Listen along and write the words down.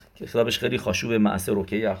که کتابش خیلی خاشوب معصر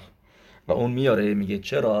روکیخ و اون میاره میگه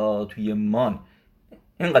چرا توی مان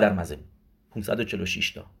اینقدر مزه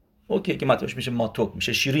 546 تا اوکی که مطلبش میشه ماتوک،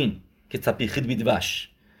 میشه شیرین که تپیخید بیدوش.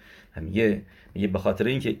 میگه به خاطر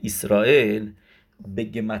اینکه اسرائیل به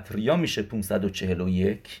گمتریا میشه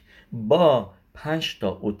 541 با 5 تا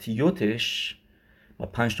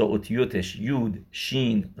اوتیوتش یود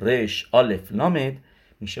شین رش آلف لامد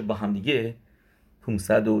میشه با هم دیگه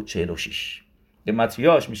 546.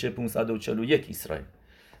 گمتریاش میشه 541 اسرائیل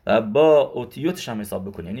و با اوتیوتش هم حساب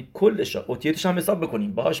بکنیم، یعنی کلش اوتیوتش هم حساب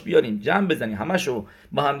بکنیم باهاش بیاریم جمع بزنیم همشو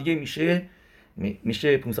با هم دیگه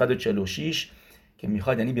میشه 546 که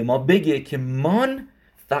میخواد یعنی به ما بگه که مان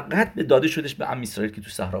فقط به داده شدش به ام اسرائیل که تو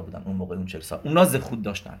صحرا بودن اون موقع، اون 40 سال اونا زخود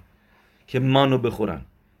داشتن که مانو بخورن،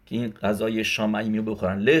 که این غذای شامعی رو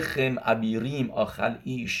بخورن. لخم ابیریم آخل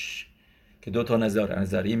ایش که دو تا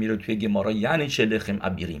نظریه میره توی گمارا، یعنی چه لخم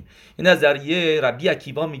ابیریم؟ این نظریه ربی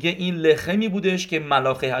عکیوا میگه این لخمی بودش که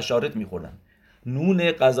ملاخ حشارت میخوردن،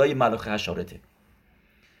 نون غذای ملاخ حشارته.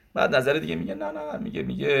 بعد نظریه دیگه میگه نه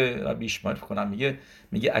میگه ربی اشمعیل کنم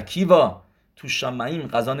میگه عکیوا تو شامعیم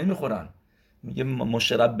غذا نمیخورن، میگه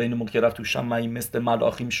مشرب بین مکرف تو شامعیم مثل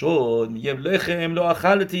ملاخیم شد، میگه لخم لا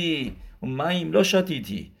اخلتی و مایم لا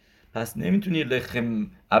شتیتی، پس نمیتونی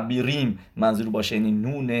لخم ابیریم منظور باشه یعنی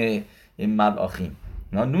نون ملاخیم،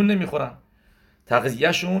 نه نون نمیخورن،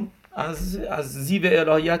 تغذیهشون از زیو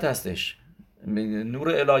الهیت هستش،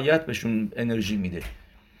 نور الهیت بهشون انرژی میده.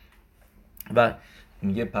 و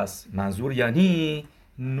میگه پس منظور یعنی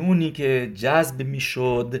نونی که جذب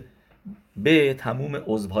میشد به تموم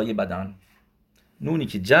عضوهای بدن، نونی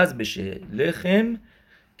که جذب بشه، لخم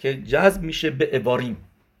که جذب میشه به اواریم،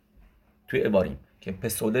 توی اواریم که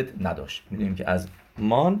پسولت نداشت. میدونیم که از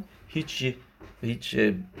مان هیچ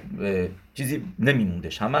چیزی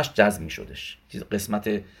نمیموندش، همش جذب میشدش، چیز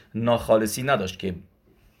قسمت ناخالصی نداشت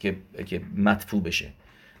که مدفوع بشه.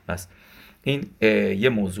 پس این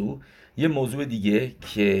یه موضوع دیگه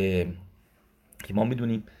که ما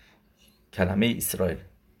میدونیم کلمه اسرائیل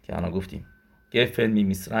که الان گفتیم گفن می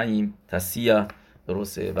مصرعیم تسیه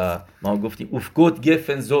درسته و ما گفتیم افگوت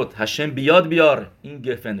گفن زود، هشم بیار این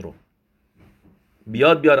گفن رو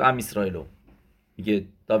بیار ام اسرائیلو، میگه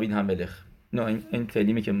داوید هم ملخ. نه این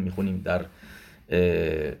کلمه‌ای که میخونیم در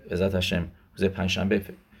عزت هشم روز پنجشنبه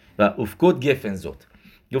و افگوت گفن زود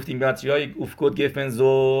گفتیم بچه‌های افگوت گفن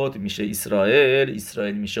زود میشه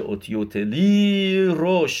اسرائیل میشه اوتیوتلی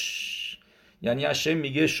روش، یعنی هشم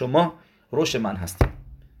میگه شما روش من هستید.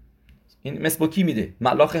 این مثل با کی میده؟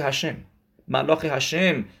 ملاخ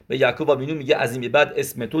هشم به یعقوب آوینو میگه از این به بعد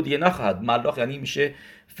اسم تو دیگه نخواهد. ملاخ یعنی میشه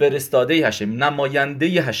فرستاده هشم، نماینده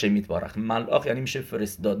هشم میتبارخ. ملاخ یعنی میشه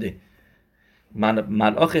فرستاده،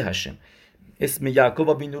 ملاخ هشم. اسم یعقوب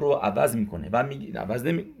آوینو رو عوض میکنه و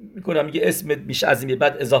میگه اسم میشه از این به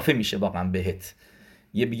بعد اضافه میشه واقعا بهت،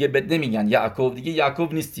 یه دیگه بهت نمیگن یعقوب، دیگه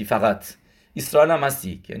یعقوب نیستی، فقط اسرائیل هم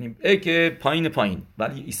هستی، یعنی که پایین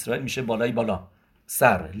ولی اسرائیل میشه بالای بالا،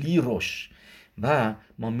 سر لی روش. و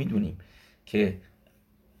ما میدونیم که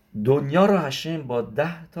دنیا رو هشم با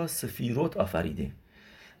 10 تا سفیروت آفریده.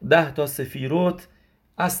 10 تا سفیروت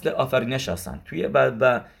اصل آفرینش هستن توی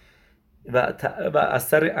و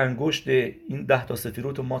اثر انگشت این 10 تا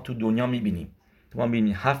سفیروت رو ما تو دنیا میبینیم. ما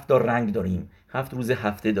میبینیم 7 تا رنگ داریم، 7 روز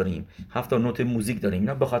هفته داریم، 7 تا نوت موزیک داریم.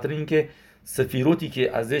 اینا به خاطر اینکه سفیروتی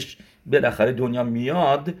که ازش بالاخره دنیا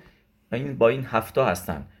میاد این با این 7 تا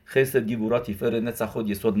هستن، خسد گیبورا تیفر نصخود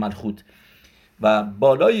یسود ملخوت، و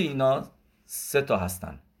بالای اینا 3 تا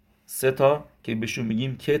هستن، 3 تا که بهشون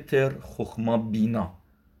میگیم کتر خخما بینا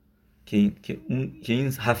که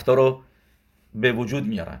این 7 تا رو به وجود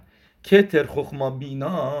میارن. کتر خخما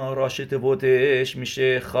بینا راشت وتش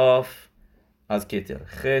میشه خاف از کتر،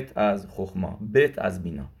 خط از خخما، بت از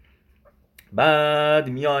بینا. بعد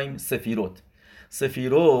میایم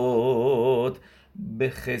سفیروت به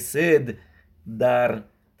خسد در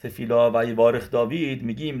تفیلا و یوارخ داوید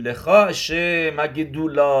میگیم لخاش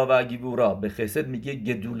مگدولا و گیبورا، به خسد میگه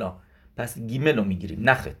گدولا، پس گیمل رو میگیریم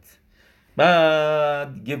نخت.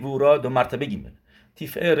 بعد گبورا 2 مرتبه گیمل،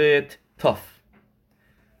 تیفرت تاف،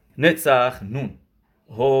 نצח نون،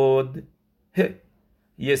 هود ه،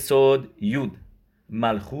 یسود یود،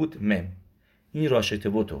 ملخوت مم. این راشته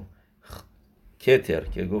بوتو کتر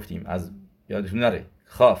که گفتیم از یادتون نره،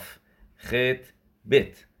 خاف خط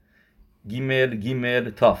بت، گیمل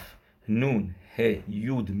تاف، نون ه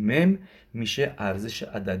یود مم، میشه ارزش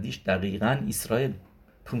عددیش دقیقاً اسرائیل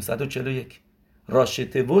 541.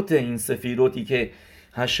 راشته بوت این سفیروتی که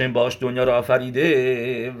هشم باش دنیا رو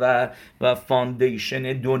آفریده و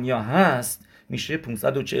فاندیشن دنیا هست میشه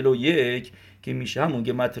 541 که میشه همون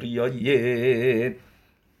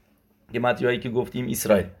گمتریایی که گفتیم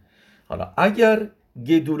اسرائیل. حالا اگر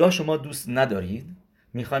گدولا شما دوست ندارید،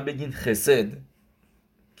 میخوایم بگین خسد،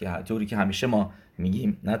 که طوری که همیشه ما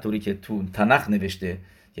میگیم، نه طوری که تو تنخ نوشته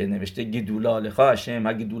که نوشته گدولا لخا هشم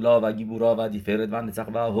و گدولا و گیبورا و دیفرد و نسخ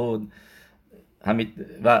و هود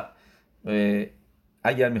و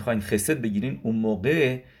اگر میخواین خسد بگیرین، اون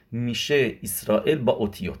موقع میشه اسرائیل با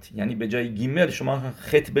اوتیوت، یعنی به جای گیمل شما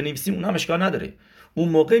خط بنویسیم، اون هم اشکال نداره. اون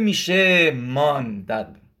موقع میشه مان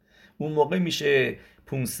اون موقع میشه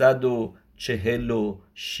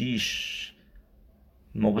 546.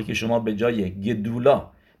 موقعی که شما به جای گدولا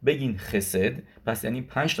بگین خسد، پس یعنی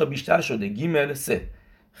 5 تا بیشتر شده، گیمل 3،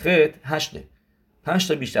 خط 8، 5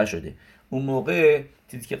 تا بیشتر شده. اون موقع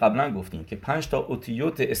چیزی که قبلا گفتیم که 5 تا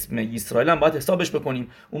اوتیوت اسم اسرائیل هم باید حسابش بکنیم.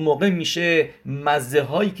 اون موقع میشه مزه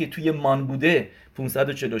هایی که توی مان بوده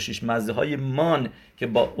 546 مزه های مان که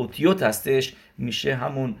با اوتیوت هستش، میشه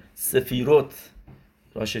همون سفیروت،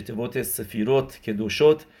 راشتوت سفیروت که دو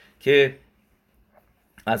شد، که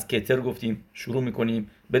از کتر گفتیم شروع میکنیم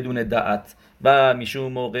بدون دعت و میشه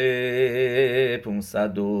اون موقع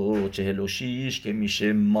 546 که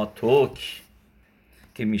میشه ماتوک،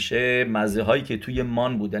 که میشه مزه هایی که توی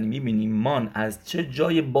مان بود. یعنی میبینیم مان از چه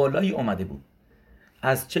جای بالایی اومده بود،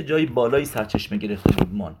 از چه جای بالایی سرچشمه گرفته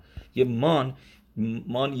بود.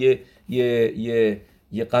 مان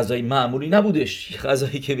یه غذای معمولی نبودش، یه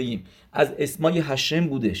غذایی که بگیم از اسمای هشم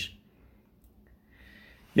بودش.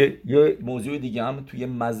 یه موضوع دیگه هم توی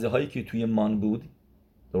مزه هایی که توی مان بود،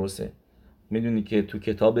 درسته؟ میدونی که تو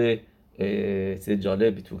کتاب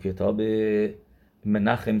جالب، تو کتاب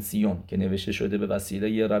منخم سیون که نوشته شده به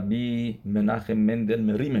وسیله ربی منخم مندل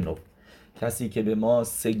مریمنوف، کسی که به ما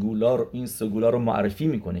این سگولا رو معرفی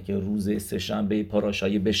میکنه که روز سه‌شنبه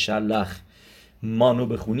پاراشای بشلخ مانو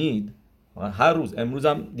بخونید هر روز، امروز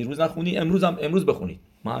هم دیروز نخونی، امروز بخونید،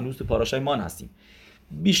 ما هنوز تو پاراشای مان هستیم.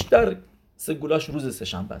 بیشتر سگولاش روز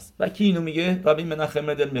سه‌شنبه است. و کی اینو میگه؟ ربی منخم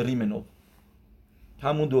مندل مریمنوف،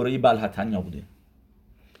 همون دوره بلحتنیا بوده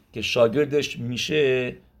که شاگردش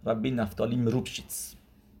میشه ربی نفتالی میروبشیتس.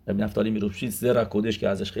 ربی نفتالی میروبشیتس زرع کدش که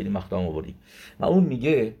ازش خیلی مقام آوردیم. و اون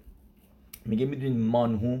میگه میدونین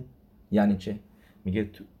مانهو یعنی چه؟ میگه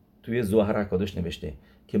توی زوهر کدش نوشته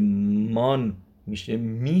که مان میشه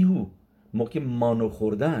میهو. موقع مانو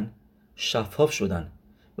خوردن شفاف شدن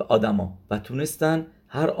و آدما و تونستن،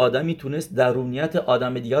 هر آدمی تونست درونیت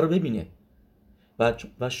آدم دیگر رو ببینه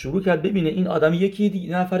و شروع کرد ببینه این آدم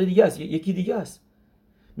نفر دیگه است، یکی دیگه است.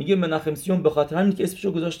 میگه منخم سیون به خاطر همین که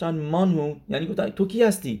اسمشو گذاشتن مانهو، یعنی گفتن تو کی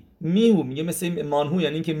هستی؟ میهو. میگه مثل مانهو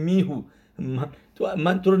یعنی که میهو،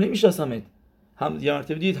 من تو رو نمیشناسمت. یه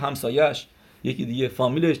مرتبه دید همسایه‌اش، یکی دیگه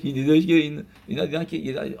فامیلش دیدش که اینا دیدن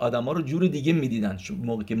که آدما رو جور دیگه میدیدن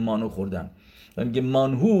موقعی که مانو خوردن. و میگه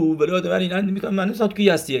مانهو ولی آدم اینا نمیگن من نمی‌دونم تو کی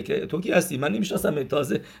هستی، که تو کی هستی، من نمیشناسم.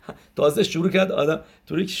 تازه شروع کرد آدم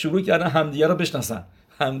طوری که شروع کردن همدیگه رو بشناسن،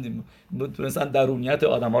 تونستن درونیت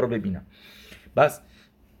آدما رو ببینن. بس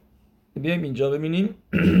بیایم اینجا ببینیم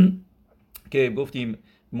که گفتیم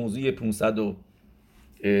موضوع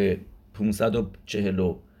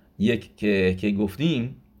 541 که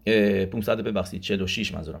گفتیم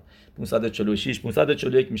 46 منظورم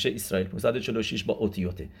 541 میشه اسرائیل، 546 با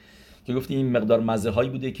اوتیوته که گفتیم این مقدار مزه هایی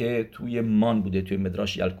بوده که توی مان بوده. توی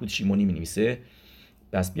مدراش یلکوت شیمونی می‌نویسه.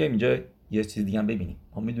 بس بیایم اینجا یه چیز دیگه هم ببینیم.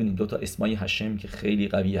 ما میدونیم دو تا اسمای هشم که خیلی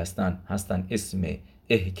قوی هستن اسم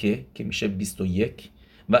اهکه که میشه 21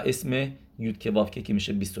 و اسم یودکه وافکه که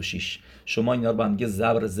میشه 26. شما اینا رو با هم دیگه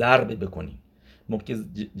ضرب بکنین، موقع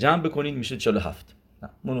جمع بکنین میشه 47.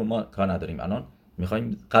 نه ما کار نداریم، الان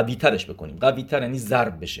میخوایم قوی ترش بکنیم. قوی تر یعنی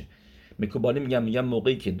ضرب بشه. مکوبالی میگم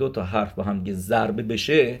موقعی که دو تا حرف با هم دیگه ضرب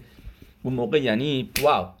بشه، اون موقع یعنی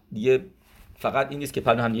واو، دیگه فقط این نیست که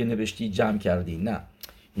پناه هم دیگه نوشتی جمع کردی، نه،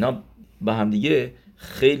 اینا با هم دیگه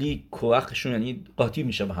خیلی کوخشون یعنی قاطی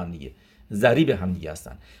میشه با هم دیگه، ضریب هم دیگه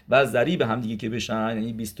هستن. و از ضریب هم دیگه که بشن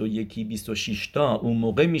یعنی 21 26 تا، اون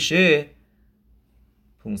موقع میشه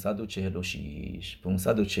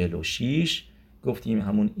 546 گفتیم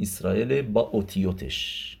همون اسرائیل با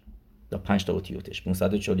اوتیوتش، با 5 تا اوتیوتش،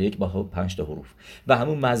 541 با 5 تا حروف و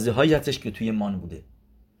همون مزه هایی هستش که توی مان بوده،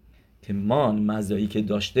 که مان مزه‌ای که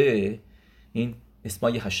داشته این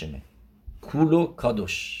اسمای هشمه، کولو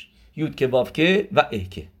کادوش، یود که وافکه و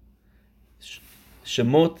اهکه،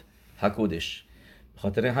 شموت حکودش.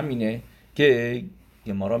 خاطر همینه که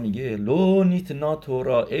گمارا میگه لو نیتنا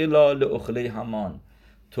تورا الا لاخلی همان،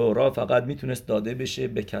 تورا فقط میتونست داده بشه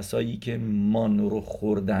به کسایی که مان رو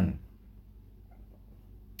خوردن،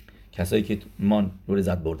 کسایی که مان رو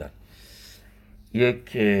لذت بردن.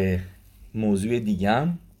 یک موضوع دیگه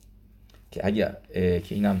هم که اگر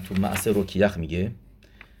که اینم تو معصر روکیخ میگه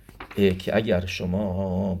که اگر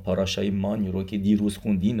شما پاراشای مانی رو که دیروز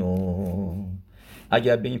خوندین و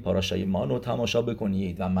اگر به این پاراشای مان رو تماشا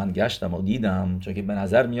بکنید و من گشتم و دیدم، چون که به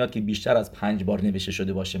نظر میاد که بیشتر از 5 بار نوشته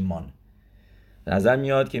شده باشه مان، به نظر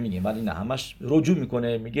میاد که میگه، ولی نه، همش رجوع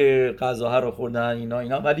میکنه، میگه غذاها رو خوردن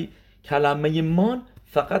اینا، ولی کلمه مان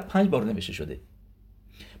فقط 5 بار نوشته شده.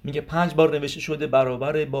 میگه 5 بار نوشته شده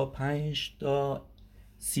برابر با 5 تا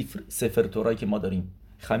سفر تورایی که ما داریم،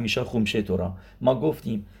 خمیشا خمشه تورا. ما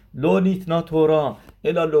گفتیم لو نیتنا تورا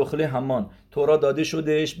الا لخله همان، تورا داده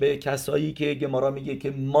شدهش به کسایی که گمارا میگه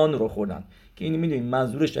که مان رو خوردن، که این میدونین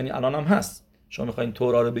منظورش یعنی الان هم هست. شما میخواین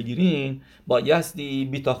تورا رو بگیرین بایستی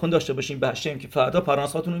بیتاخون داشته باشین به هشم که فردا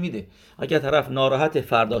پرانساتون رو میده. اگر طرف ناراحت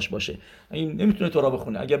فرداش باشه این نمیتونه تورا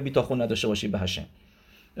بخونه اگر بیتاخون نداشته باشین به هشم،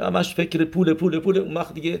 همش فکر پول اون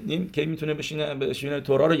وقت دیگه که میتونه بشینه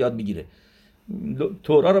تورا رو یاد بگیره.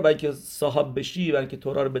 تورا رو برای که صاحب بشی، برای که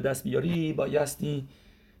تورا رو به دست بیاری بایستی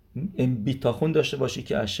بیتاخون داشته باشی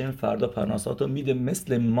که هشم فردا پرناسات رو میده،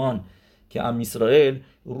 مثل مان که ام اسرائیل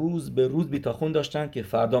روز به روز بیتاخون داشتن که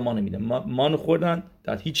فردا مان میده. مان خوردن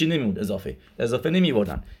در هیچی نمیموند، اضافه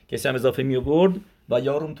نمیوردن. کسی هم اضافه میورد و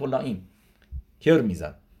یارون طلائیم کر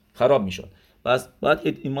میزد، خراب میشد. پس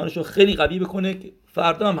باید ایمانش رو خیلی قوی بکنه که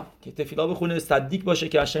فردا هم که تفیلا بخونه صدیق باشه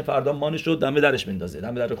که هشم فردا مانش رو دم درش بندازه،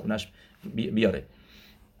 دم در خونش بیاره.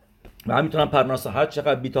 و همینطور هم پرناسا هر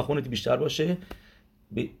چقدر بیتاخونت بیشتر باشه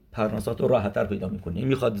پرناسات رو راحت‌تر پیدا می‌کنی. این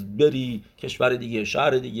میخواد بری کشور دیگه، شهر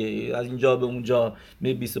دیگه، از اینجا به اونجا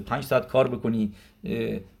 25 ساعت کار بکنی،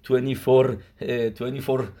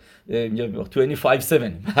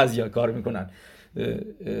 25/7 بعضیا کار میکنن.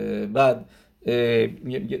 بعد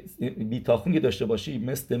بیتاخون که داشته باشی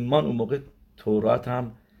مثل من، اون موقع تورات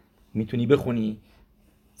هم میتونی بخونی،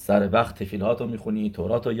 سر وقت تفیلات رو میخونی،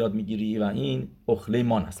 تورات رو یاد میگیری و این اخله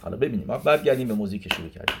مان است. حالا ببینیم، ما برگردیم به موضوعی که شروع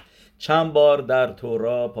کردیم. چند بار در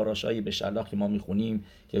تورا پاراشای بشلخ که ما میخونیم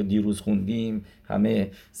که دیروز خوندیم،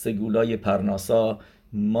 همه سگولای پرناسا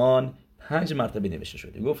مان 5 مرتبه نوشته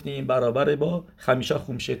شده. گفتیم برابر با خمیشا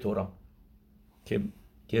خمشه تورا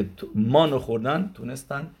که مان رو خوردن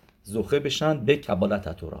تونستن زخه بشن به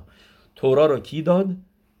کبالت تورا. تورا رو کی داد؟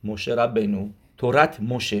 موشه ربینو، تورات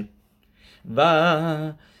موشه.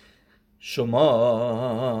 و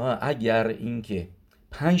شما اگر اینکه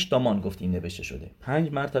 5 تا مان گفتیم نوشته شده،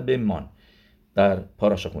 5 مرتبه مان در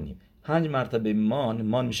پاراشا خونیم، 5 مرتبه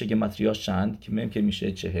مان میشه که متریاش چند؟ که مم که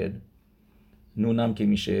میشه 40، نونم که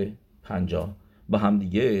میشه 50، با هم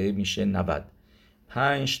دیگه میشه 90.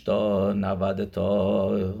 5 تا 90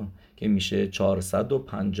 تا که میشه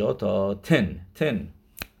 450 تا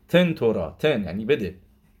تن تورا، یعنی بده،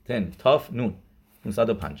 تاف نون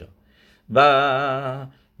 950. و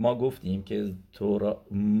ما گفتیم که تورا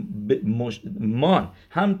مان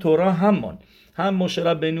هم تورا هم مان، هم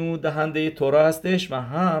مشرب بنو دهنده تورا هستش و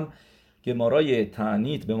هم که مارای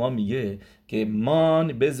تعنیت به ما میگه که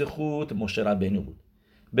مان به زخوت مشرب بنو بود،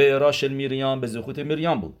 به راشل میریام به زخوت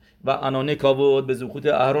میریام بود و انانه کاود به زخوت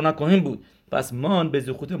اهرون کوهن بود. پس مان به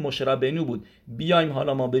زخوت مشرب بنو بود. بیایم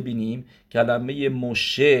حالا ما ببینیم کلمه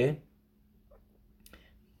مشه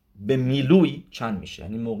به میلوی چند میشه،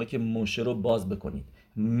 یعنی موقع که مشه رو باز بکنید،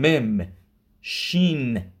 مم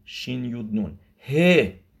شین یود نون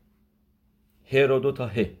ه رو 2 تا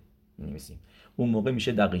ه می‌نویسیم، اون موقع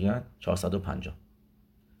میشه دقیقاً 450.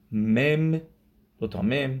 مم 2 تا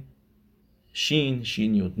مم،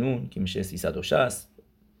 شین یود نون که میشه 360،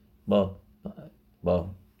 با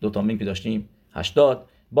 2 تا مم که داشتیم 80،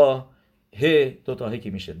 با ه 2 تا ه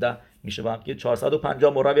که میشه 10، میشه با هم که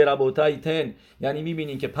 450 مروی ربوتای تن. یعنی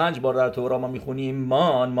میبینین که 5 بار در تورا ما میخونیم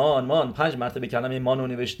مان 5 مرتبه کلمه مان رو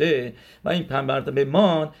نوشته و این 5 مرتبه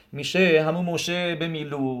مان میشه همون موشه به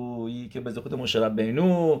میلویی که به خود موشه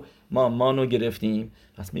ربینو ما مانو گرفتیم.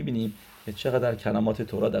 پس میبینیم که چقدر کلمات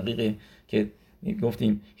تورا دقیقه که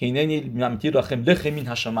گفتیم هیننی نمتی راخم لخ مین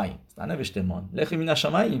هشمایم، ننوشته مان لخ مین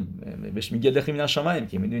هشمایم، بهش میگه لخ مین هشمایم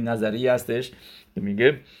که میدونی نظریه هستش که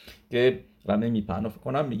میگه که رمه میپنه فکر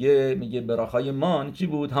کنم میگه براخای مان چی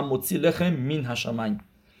بود؟ هم متصی لخم مین هشمایم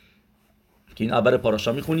که این اول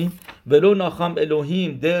پاراشا میخونیم ولو ناخم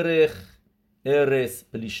الوهیم درخ ارس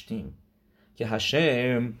پلیشتیم، که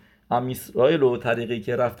هشم ام اسرائیل و طریقی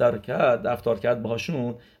که رفتار کرد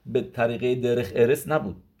باهاشون به طریقه درخ ارس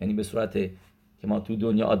نبود، یعنی به صورت که ما تو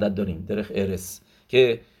دنیا عادت داریم درخ ارس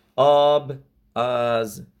که آب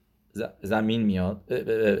از زمین میاد،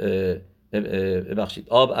 ببخشید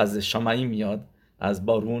آب از شمعی میاد از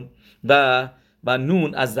بارون و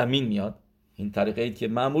نون از زمین میاد. این طریقه که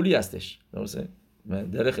معمولی هستش، درسته؟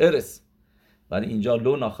 درخ ارس. ولی اینجا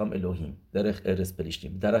لو ناخم الوهیم درخ ارس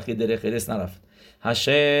پلیشتیم، درخ ارس نرفت.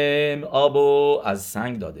 هشم آبو از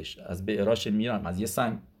سنگ دادش، از بئراش میرم، از یه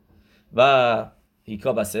سنگ و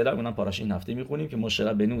هیکا بسیله اونم پاراشای این هفته میخونیم که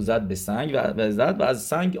مشه بنو زد به سنگ و زد و از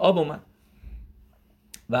سنگ آب اومد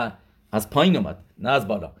و از پایین اومد نه از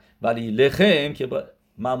بالا. ولی لخم که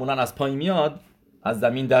معمولا از پایین میاد از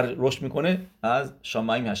زمین در رشد میکنه از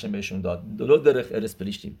شامعیم هشم بهشون داد. دلو درخ ارس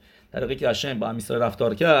پلیشتیم، طریقی که هشم با امیسرائیل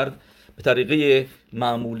رفتار کرد به طریقه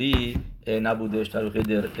معمولی نبودش،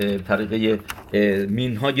 طریقه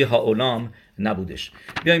مینهای هاولام نبودش.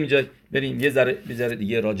 بیایم اینجا بریم یه ذره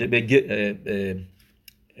دیگه راجع به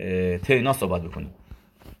تینا صحبت بکنیم.